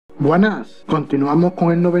Buenas, continuamos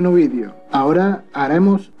con el noveno vídeo. Ahora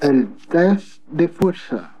haremos el test de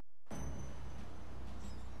fuerza.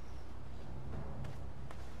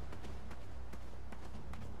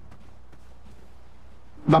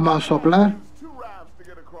 Vamos a soplar.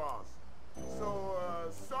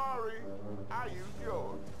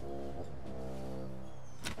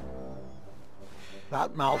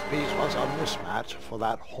 That mouthpiece was a mismatch for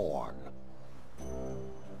that horn.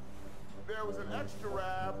 There was an extra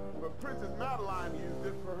rab, but Princess Madeline used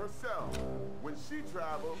it for herself. When she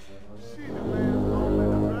travels, she demands only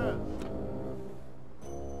the best.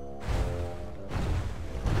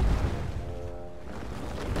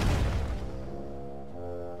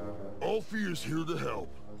 Alfie is here to help.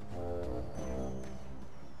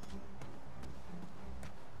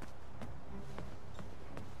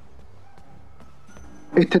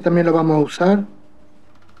 Este también lo vamos a usar.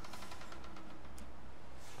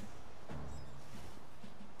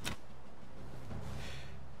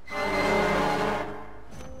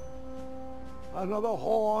 Another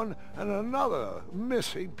horn and another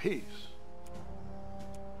missing piece.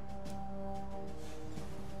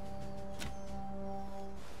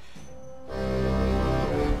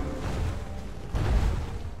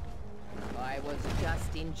 I was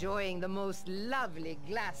just enjoying the most lovely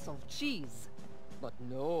glass of cheese. But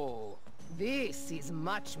no, this is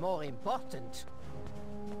much more important.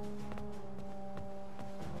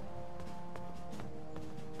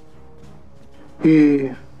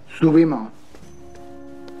 Y subimos.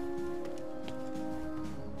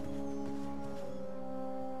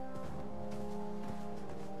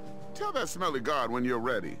 Tell that smelly guard when you're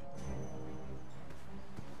ready.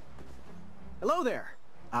 Hello there.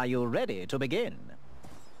 Are you ready to begin?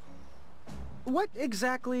 What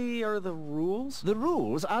exactly are the rules? The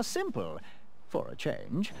rules are simple, for a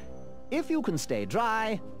change. If you can stay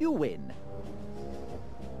dry, you win.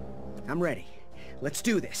 I'm ready. Let's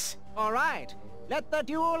do this. All right, let the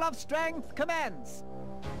duel of strength commence.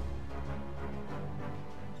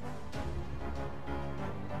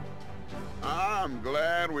 I'm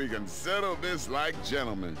glad we can settle this like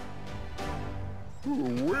gentlemen.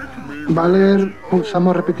 Vale,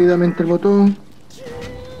 pulsamos repetidamente el botón.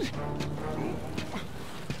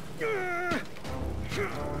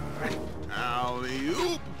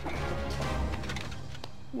 Alley-oop.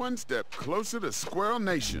 One step closer to Squirrel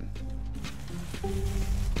Nation.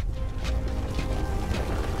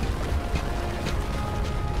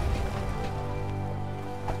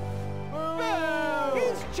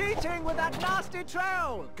 He's cheating with that nasty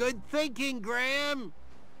trowel. Good thinking, Graham.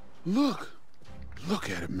 Look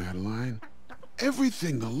at it, Madeline.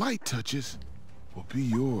 Everything the light touches will be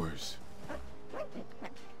yours.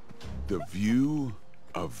 The view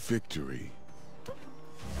of victory.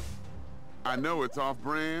 I know it's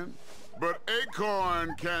off-brand, but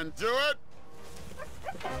Acorn can do it.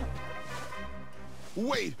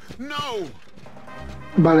 Wait, no!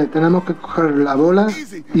 Vale, tenemos que coger la bola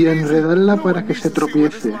y enredarla para que se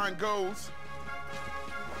tropiece.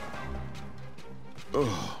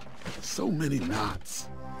 Oh, so many knots.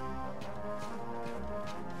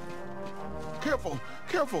 Careful,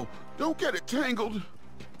 careful. Don't get it tangled.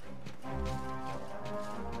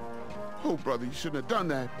 Oh, brother, you shouldn't have done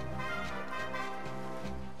that.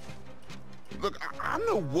 Look, I'm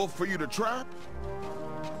no wolf for you to trap.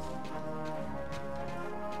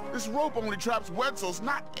 This rope only traps Wetzels,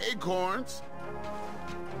 not acorns.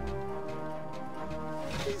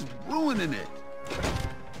 He's ruining it.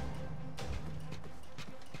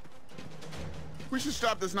 We should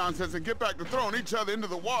stop this nonsense and get back to throwing each other into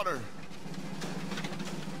the water.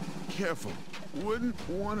 Careful. Wouldn't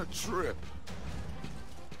want to trip.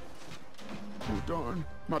 Oh, darn.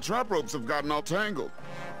 My trap ropes have gotten all tangled.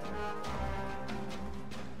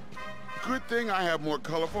 Good thing I have more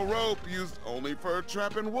colorful rope used only for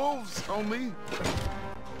trapping wolves only.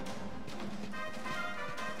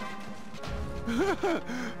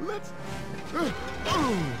 Let's...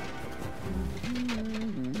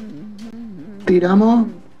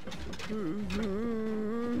 Tiramos.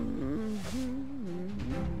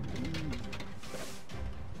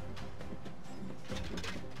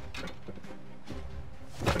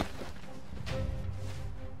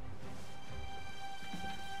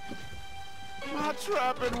 My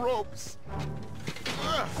trapping ropes.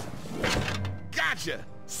 Ugh. Gotcha,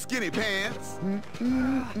 skinny pants.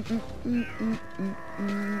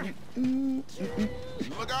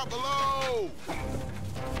 Look out below.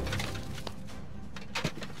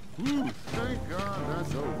 Whew, thank God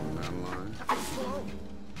that's over, Madeline.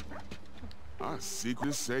 Our secret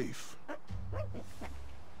is safe.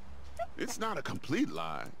 It's not a complete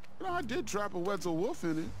lie. You know, I did trap a Wetzel wolf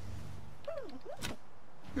in it.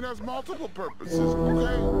 It has multiple purposes,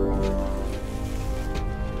 okay?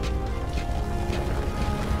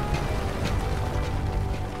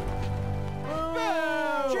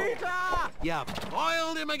 You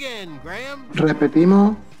foiled him again, Graham.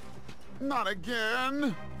 Repetimos. Not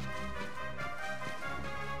again.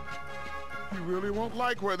 You really won't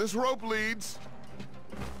like where this rope leads.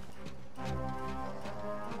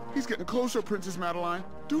 He's getting closer, Princess Madeline.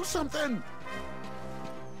 Do something.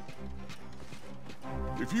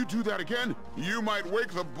 If you do that again, you might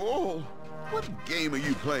wake the bull. What game are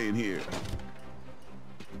you playing here?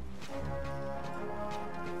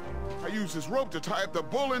 I use this rope to tie up the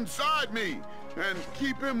bull inside me and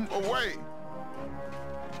keep him away.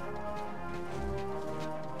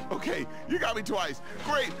 Okay, you got me twice.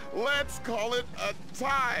 Great, let's call it a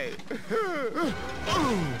tie.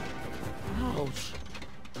 Ouch.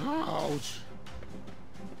 Ouch.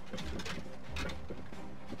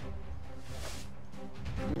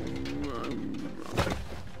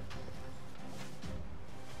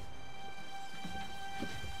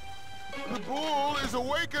 The bull is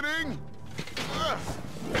awakening.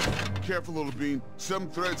 Careful, little bean. Some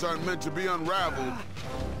threads aren't meant to be unraveled.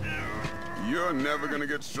 You're never gonna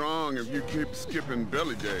get strong if you keep skipping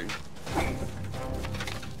belly day.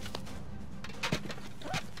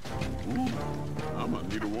 Ooh, I'm gonna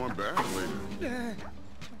need a warm bath later.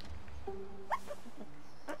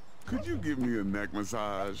 Could you give me a neck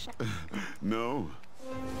massage? No?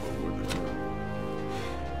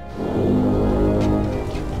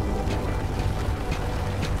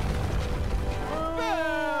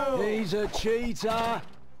 He's a cheater.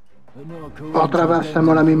 Otra vez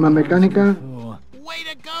hacemos la misma mecánica. Way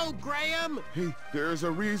to go, Graham! Hey, there's a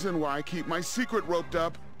reason why I keep my secret roped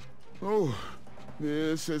up. Oh,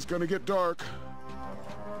 this is gonna get dark.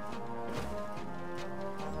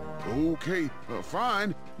 Okay,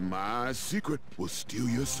 fine. My secret will steal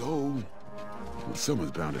your soul. Well,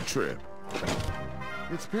 someone's bound to trip.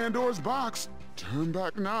 It's Pandora's box. Turn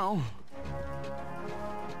back now.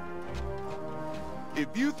 If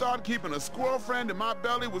you thought keeping a squirrel friend in my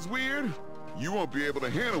belly was weird, you won't be able to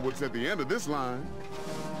handle what's at the end of this line.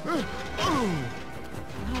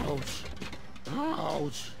 Ouch.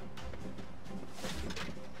 Ouch.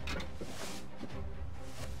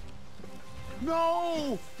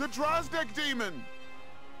 No! The Drozdek demon!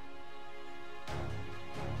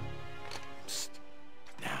 Psst.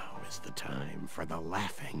 Now is the time for the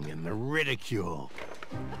laughing and the ridicule.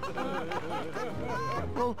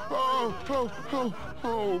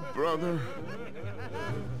 Oh, brother.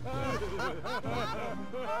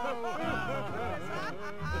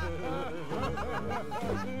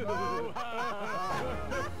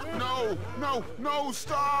 No,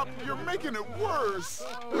 stop! You're making it worse!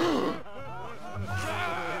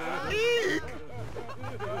 Eek!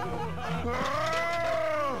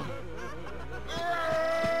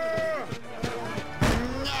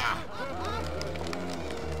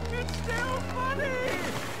 It's still funny!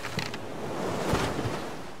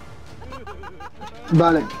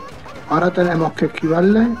 Vale. Ahora tenemos que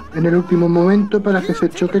esquivarle en el último momento para que se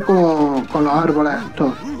choque con los árboles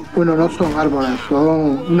estos. Bueno, no son árboles,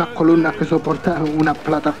 son unas columnas que soportan una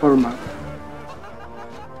plataforma.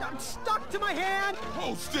 I'm stuck to my hand!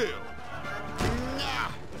 Hold still!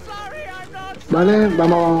 Sorry, I'm not... Vale,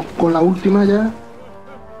 vamos con la última ya.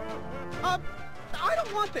 I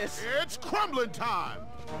don't want this! It's crumbling time!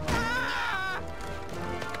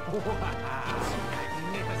 Oh!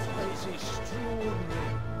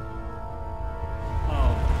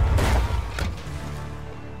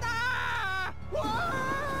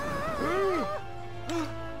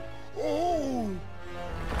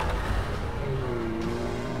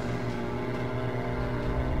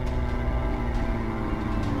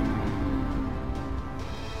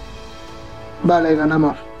 Vale,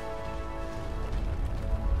 ganamos.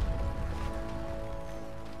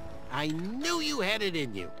 I knew you had it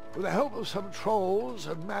in you. With the help of some trolls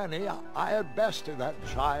and Manny, I had bested that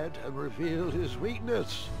giant and revealed his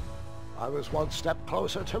weakness. I was one step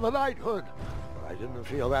closer to the knighthood, but I didn't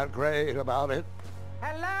feel that great about it.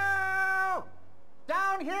 Hello?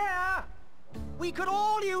 Down here? We could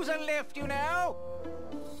all use a lift, you know.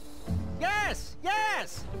 Yes,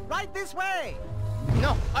 right this way.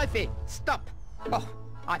 No, Alfie, stop. Oh,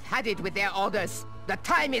 I've had it with their orders. The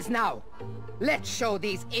time is now. Let's show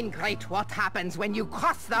these ingrate what happens when you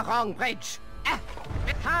cross the wrong bridge.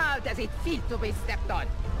 How does it feel to be stepped on?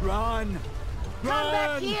 Run! Come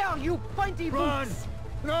back here, you pointy boots!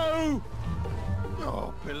 No!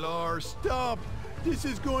 Oh, Pilar, stop! This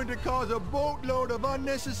is going to cause a boatload of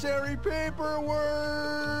unnecessary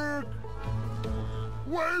paperwork!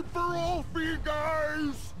 Wait for Alfie,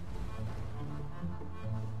 guys!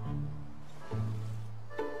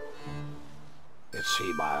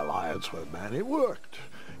 see my alliance with Manny worked.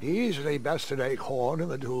 He easily bested Acorn in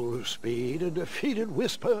the duel of speed and defeated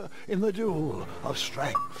Whisper in the duel of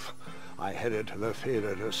strength. I headed to the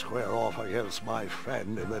theater to square off against my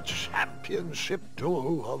friend in the championship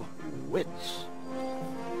duel of wits.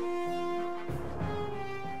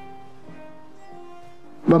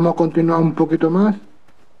 Vamos a continuar un poquito más.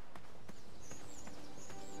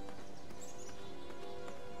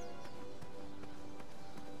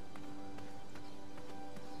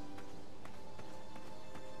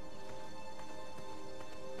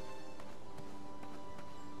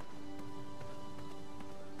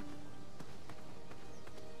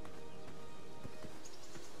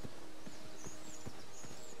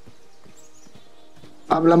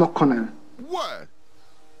 Hablamos con él. What?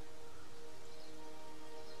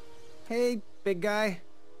 Hey, big guy.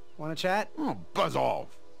 Wanna chat? Oh, buzz off.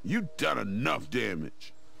 You done enough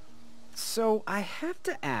damage. So, I have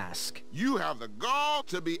to ask. You have the gall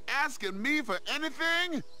to be asking me for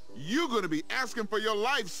anything? You're gonna be asking for your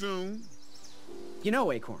life soon. You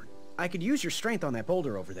know, Acorn, I could use your strength on that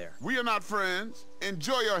boulder over there. We are not friends.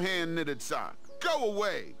 Enjoy your hand-knitted sock. Go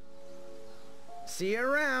away. See you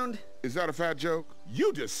around. Is that a fat joke?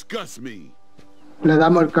 You disgust me. Le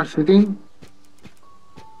damos el calcetín.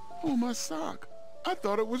 Oh, my sock. I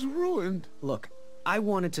thought it was ruined. Look, I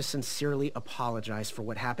wanted to sincerely apologize for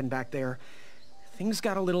what happened back there. Things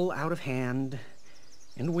got a little out of hand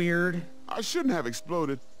and weird. I shouldn't have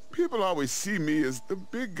exploded. People always see me as the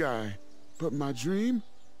big guy. But my dream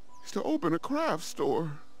is to open a craft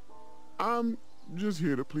store. I'm just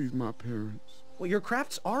here to please my parents. Well, your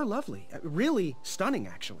crafts are lovely. Really stunning,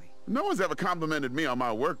 actually. No one's ever complimented me on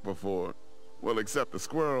my work before. Well, except the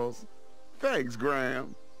squirrels. Thanks,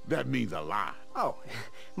 Graham. That means a lot. Oh,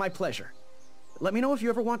 my pleasure. Let me know if you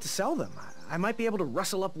ever want to sell them. I might be able to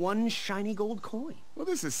rustle up one shiny gold coin. Well,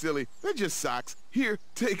 this is silly. They're just socks. Here,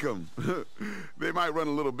 take them. They might run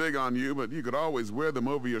a little big on you, but you could always wear them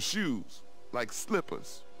over your shoes. Like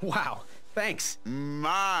slippers. Wow, thanks.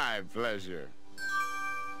 My pleasure.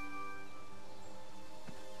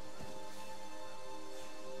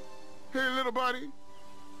 Hey, little buddy.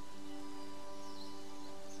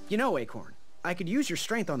 You know, Acorn, I could use your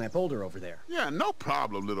strength on that boulder over there. Yeah, no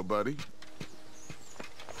problem, little buddy.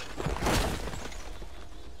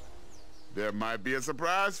 There might be a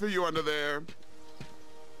surprise for you under there.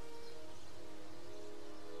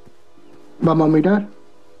 Vamos a mirar.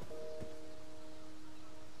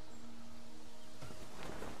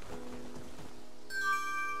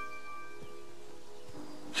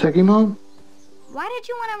 Seguimos. Why did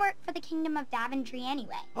you want to work for the Kingdom of Daventry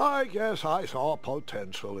anyway? I guess I saw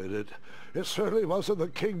potential in it. It certainly wasn't the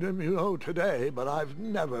kingdom you know today, but I've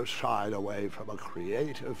never shied away from a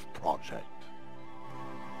creative project.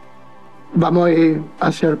 Vamos a ir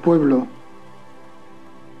hacia el pueblo.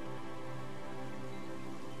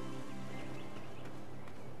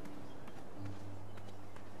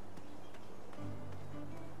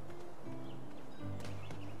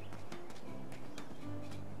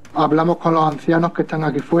 Hablamos con los ancianos que están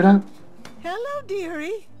aquí fuera. Hello,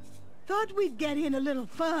 dearie. Thought we'd get in a little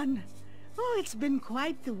fun. Oh, it's been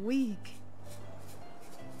quite the week.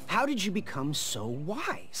 How did you become so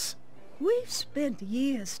wise? We've spent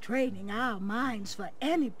years training our minds for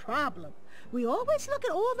any problem. We always look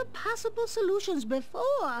at all the possible solutions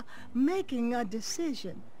before making a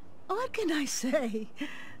decision. What can I say?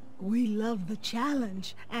 We love the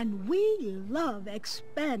challenge, and we love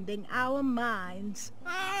expanding our minds.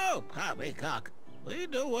 Oh, poppycock. We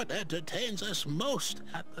do what entertains us most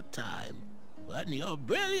at the time. When you're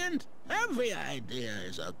brilliant, every idea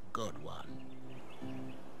is a good one.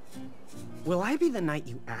 Will I be the knight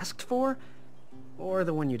you asked for, or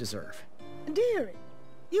the one you deserve? Dearie,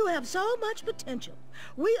 you have so much potential.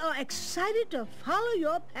 We are excited to follow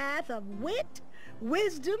your path of wit,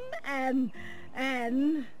 wisdom, and...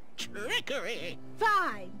 Trickery!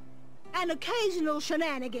 Fine. And occasional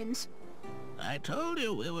shenanigans. I told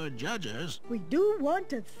you we were judges. We do want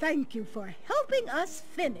to thank you for helping us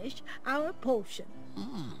finish our potion.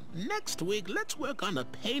 Next week, let's work on a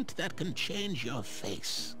paint that can change your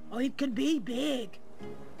face. Oh, it could be big.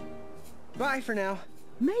 Bye for now.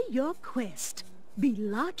 May your quest be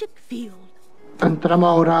logic-filled. Entramos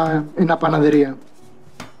ahora en la panadería.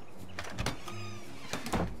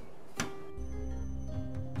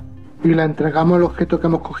 Y le entregamos el objeto que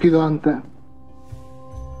hemos cogido antes.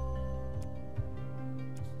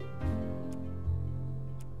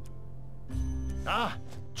 Ah,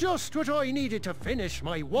 just what I needed to finish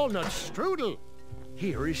my walnut strudel.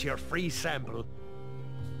 Here is your free sample.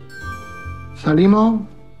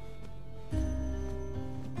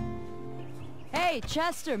 Hey,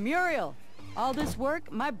 Chester, Muriel. All this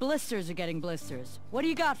work, my blisters are getting blisters. What do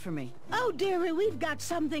you got for me? Oh, dearie, we've got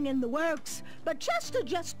something in the works. But Chester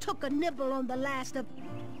just took a nibble on the last of...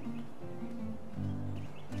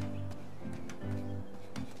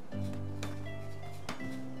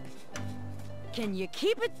 Can you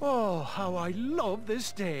keep it? Oh, how I love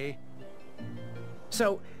this day.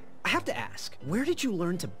 So, I have to ask, where did you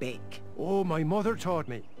learn to bake? Oh, my mother taught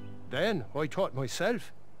me. Then I taught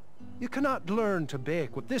myself. You cannot learn to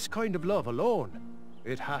bake with this kind of love alone.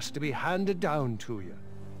 It has to be handed down to you.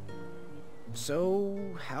 So,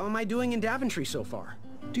 how am I doing in Daventry so far?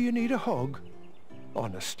 Do you need a hug?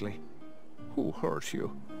 Honestly, who hurt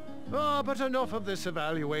you? Ah, but enough of this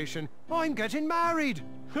evaluation. I'm getting married,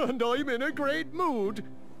 and I'm in a great mood.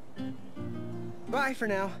 Bye for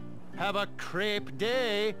now. Have a crepe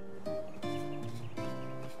day.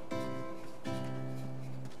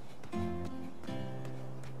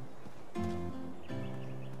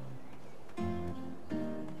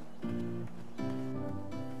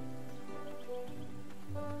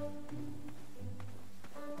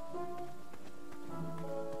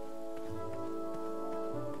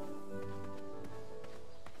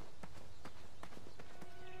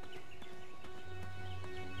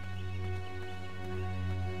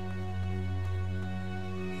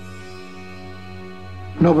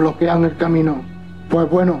 Nos bloquean el camino. Pues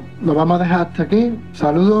bueno, nos vamos a dejar hasta aquí.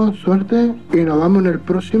 Saludos, suerte y nos vemos en el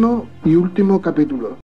próximo y último capítulo.